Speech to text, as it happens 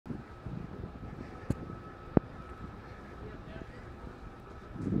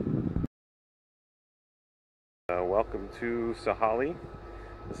Welcome to Sah-Hah-Lee.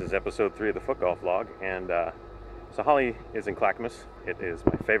 This is episode 3 of the Footgolf vlog, and Sah-Hah-Lee is in Clackamas. It is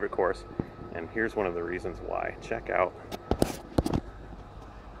my favorite course, and here's one of the reasons why. Check out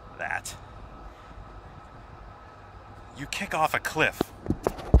that. You kick off a cliff.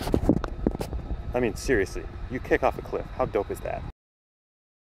 I mean, seriously, you kick off a cliff. How dope is that?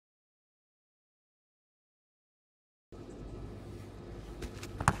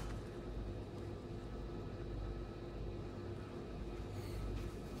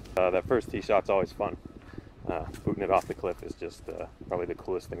 That first tee shot's always fun. Booting it off the cliff is just probably the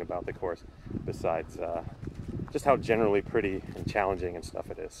coolest thing about the course, besides just how generally pretty and challenging and stuff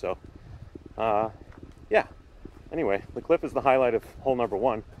it is. So, yeah. Anyway, the cliff is the highlight of hole number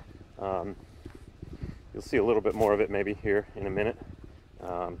 1. You'll see a little bit more of it maybe here in a minute,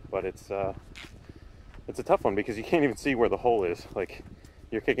 but it's a tough one because you can't even see where the hole is. Like,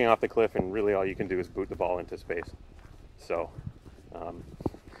 you're kicking off the cliff, and really all you can do is boot the ball into space. So.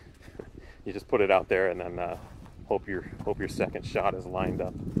 You just put it out there and then hope your second shot is lined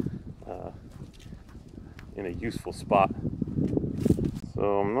up in a useful spot.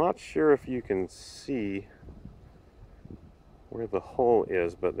 So I'm not sure if you can see where the hole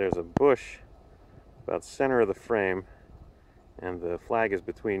is, but there's a bush about center of the frame, and the flag is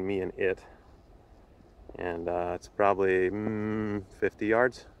between me and it, and it's probably 50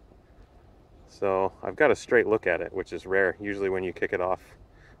 yards. So I've got a straight look at it, which is rare. Usually when you kick it off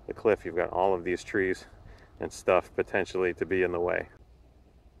the cliff, you've got all of these trees and stuff potentially to be in the way.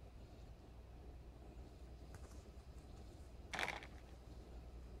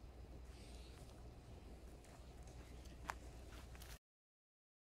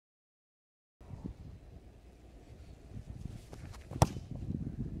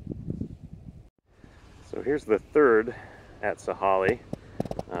 So here's the third at Sah-Hah-Lee.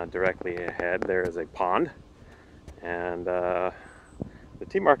 Directly ahead there is a pond, and the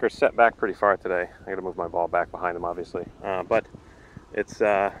tee marker's set back pretty far today. I gotta move my ball back behind him, obviously, but it's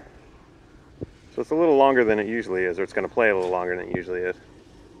so it's a little longer than it usually is, or it's going to play a little longer than it usually is.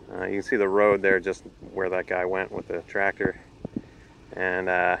 You can see the road there, just where that guy went with the tractor,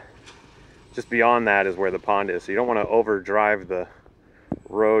 and just beyond that is where the pond is. So you don't want to overdrive the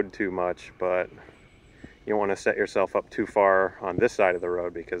road too much, but you don't want to set yourself up too far on this side of the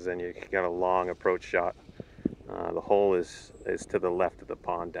road, because then you got a long approach shot. The hole is to the left of the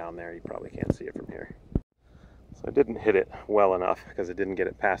pond down there. You probably can't see it from here. So I didn't hit it well enough because it didn't get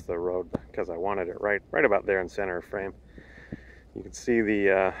it past the road, because I wanted it right about there in center of frame. You can see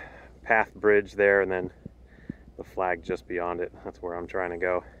the path bridge there, and then the flag just beyond it. That's where I'm trying to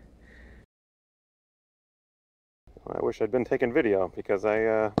go. I wish I'd been taking video, because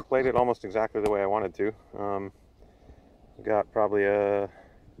I played it almost exactly the way I wanted to. Got probably a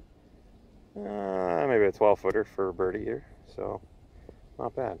maybe a 12-footer for a birdie here, so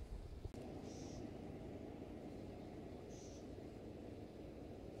not bad.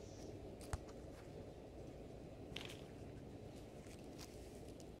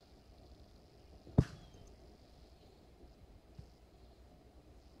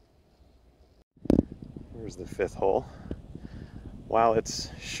 Here's the 5th hole. While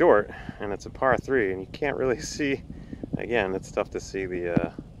it's short and it's a par 3, and you can't really see, again, it's tough to see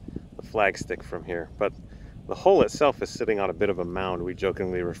the flag stick from here, but the hole itself is sitting on a bit of a mound. We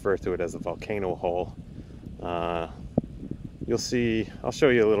jokingly refer to it as a volcano hole. You'll see, I'll show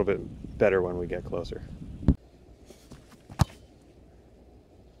you a little bit better when we get closer.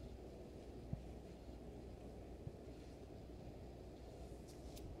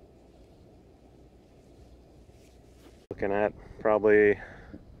 Looking at probably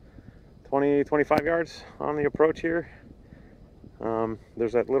 20-25 yards on the approach here.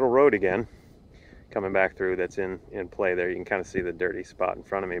 There's that little road again coming back through that's in play there. You can kind of see the dirty spot in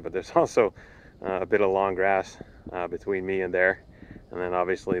front of me, but there's also a bit of long grass between me and there, and then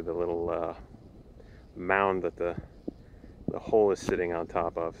obviously the little mound that the hole is sitting on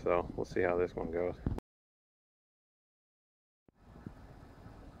top of. So we'll see how this one goes.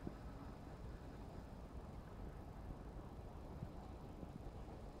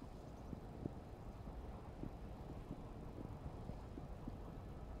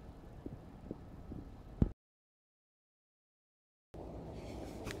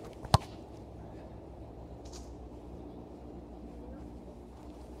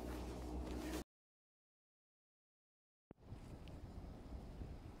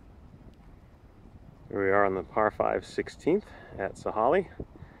 Here we are on the par 5 16th at Sah-Hah-Lee.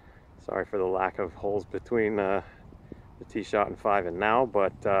 Sorry for the lack of holes between the tee shot and 5 and now,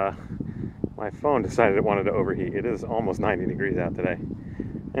 but my phone decided it wanted to overheat. It is almost 90 degrees out today.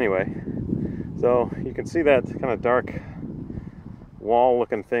 Anyway, So you can see that kind of dark wall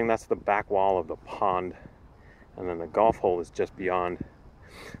looking thing. That's the back wall of the pond. And then the golf hole is just beyond.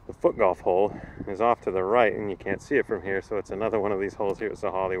 The foot golf hole is off to the right, and you can't see it from here, so it's another one of these holes here at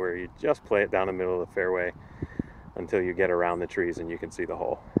Sah-Hah-Lee where you just play it down the middle of the fairway until you get around the trees and you can see the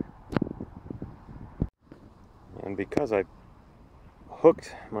hole. And because I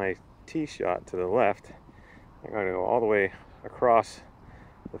hooked my tee shot to the left, I'm going to go all the way across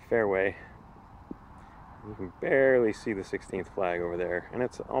the fairway. You can barely see the 16th flag over there, and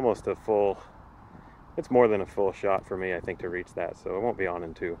it's almost a full, it's more than a full shot for me, I think, to reach that, so it won't be on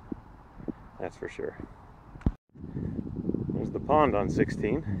in 2, that's for sure. There's the pond on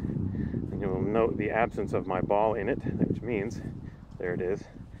 16, and you'll note the absence of my ball in it, which means, there it is,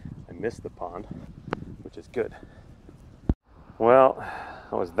 I missed the pond, which is good. Well,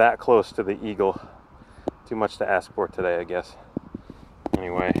 I was that close to the eagle. Too much to ask for today, I guess.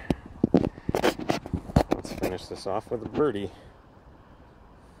 Anyway, let's finish this off with a birdie.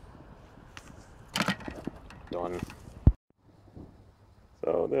 Done.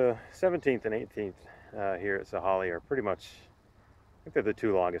 So the 17th and 18th here at Sah-Hah-Lee are pretty much, I think they're the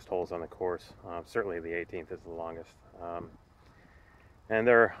 2 longest holes on the course. Certainly the 18th is the longest. And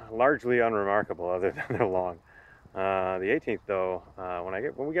they're largely unremarkable other than they're long. The 18th though,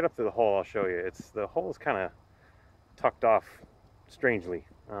 when we get up to the hole, I'll show you. The hole is kind of tucked off strangely.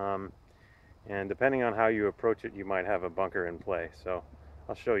 And depending on how you approach it, you might have a bunker in play. So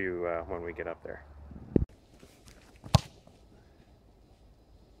I'll show you when we get up there.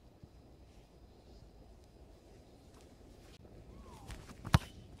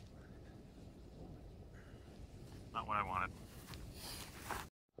 Not what I wanted.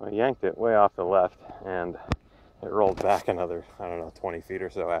 I yanked it way off the left, and it rolled back another, I don't know, 20 feet or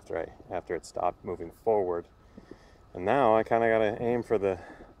so after it stopped moving forward. And now I kind of got to aim for the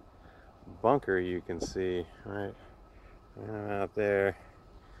bunker, you can see, right out there,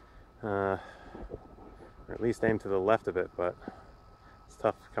 or at least aim to the left of it, but it's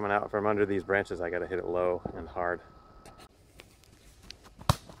tough coming out from under these branches. I got to hit it low and hard.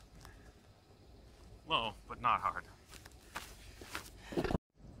 Low, but not hard.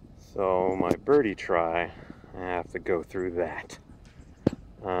 So my birdie try, I have to go through that.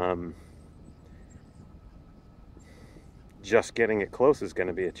 Just getting it close is going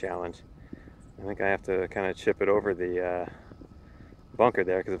to be a challenge. I think I have to kind of chip it over the bunker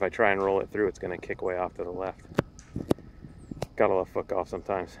there, because if I try and roll it through, it's going to kick way off to the left. Gotta love foot golf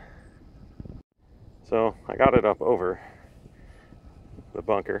sometimes. So I got it up over the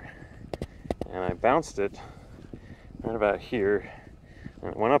bunker, and I bounced it right about here,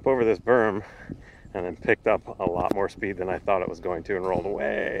 and it went up over this berm, and then picked up a lot more speed than I thought it was going to, and rolled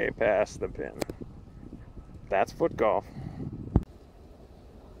way past the pin. That's foot golf.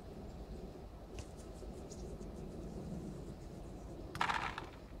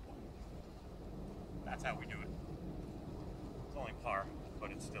 That's how we do it. It's only par,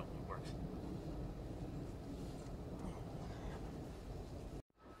 but it still works.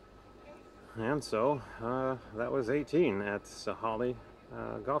 And so, that was 18 at Sah-Hah-Lee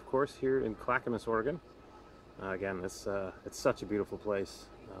golf course here in Clackamas, Oregon. Again, it's such a beautiful place.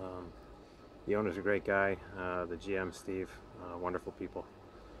 The owner's a great guy. The GM, Steve, wonderful people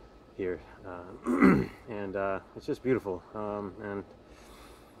here. And it's just beautiful. And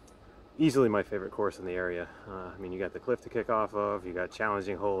easily my favorite course in the area. I mean, you got the cliff to kick off of, you got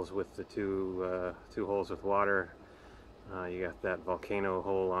challenging holes with the two holes with water. You got that volcano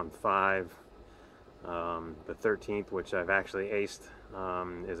hole on 5. The 13th, which I've actually aced,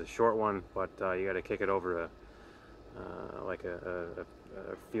 is a short one, but you got to kick it over like a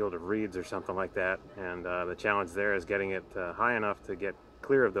field of reeds or something like that. And the challenge there is getting it high enough to get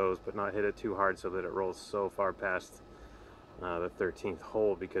clear of those, but not hit it too hard so that it rolls so far past the 13th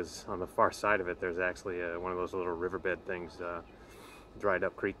hole, because on the far side of it there's actually one of those little riverbed things, dried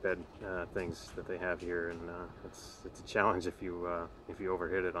up creek bed things that they have here, and it's a challenge if you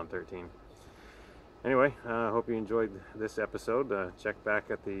overhit it on 13. Anyway, I hope you enjoyed this episode. Check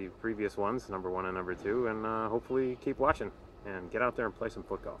back at the previous ones, number 1 and number 2, and hopefully keep watching and get out there and play some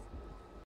foot golf.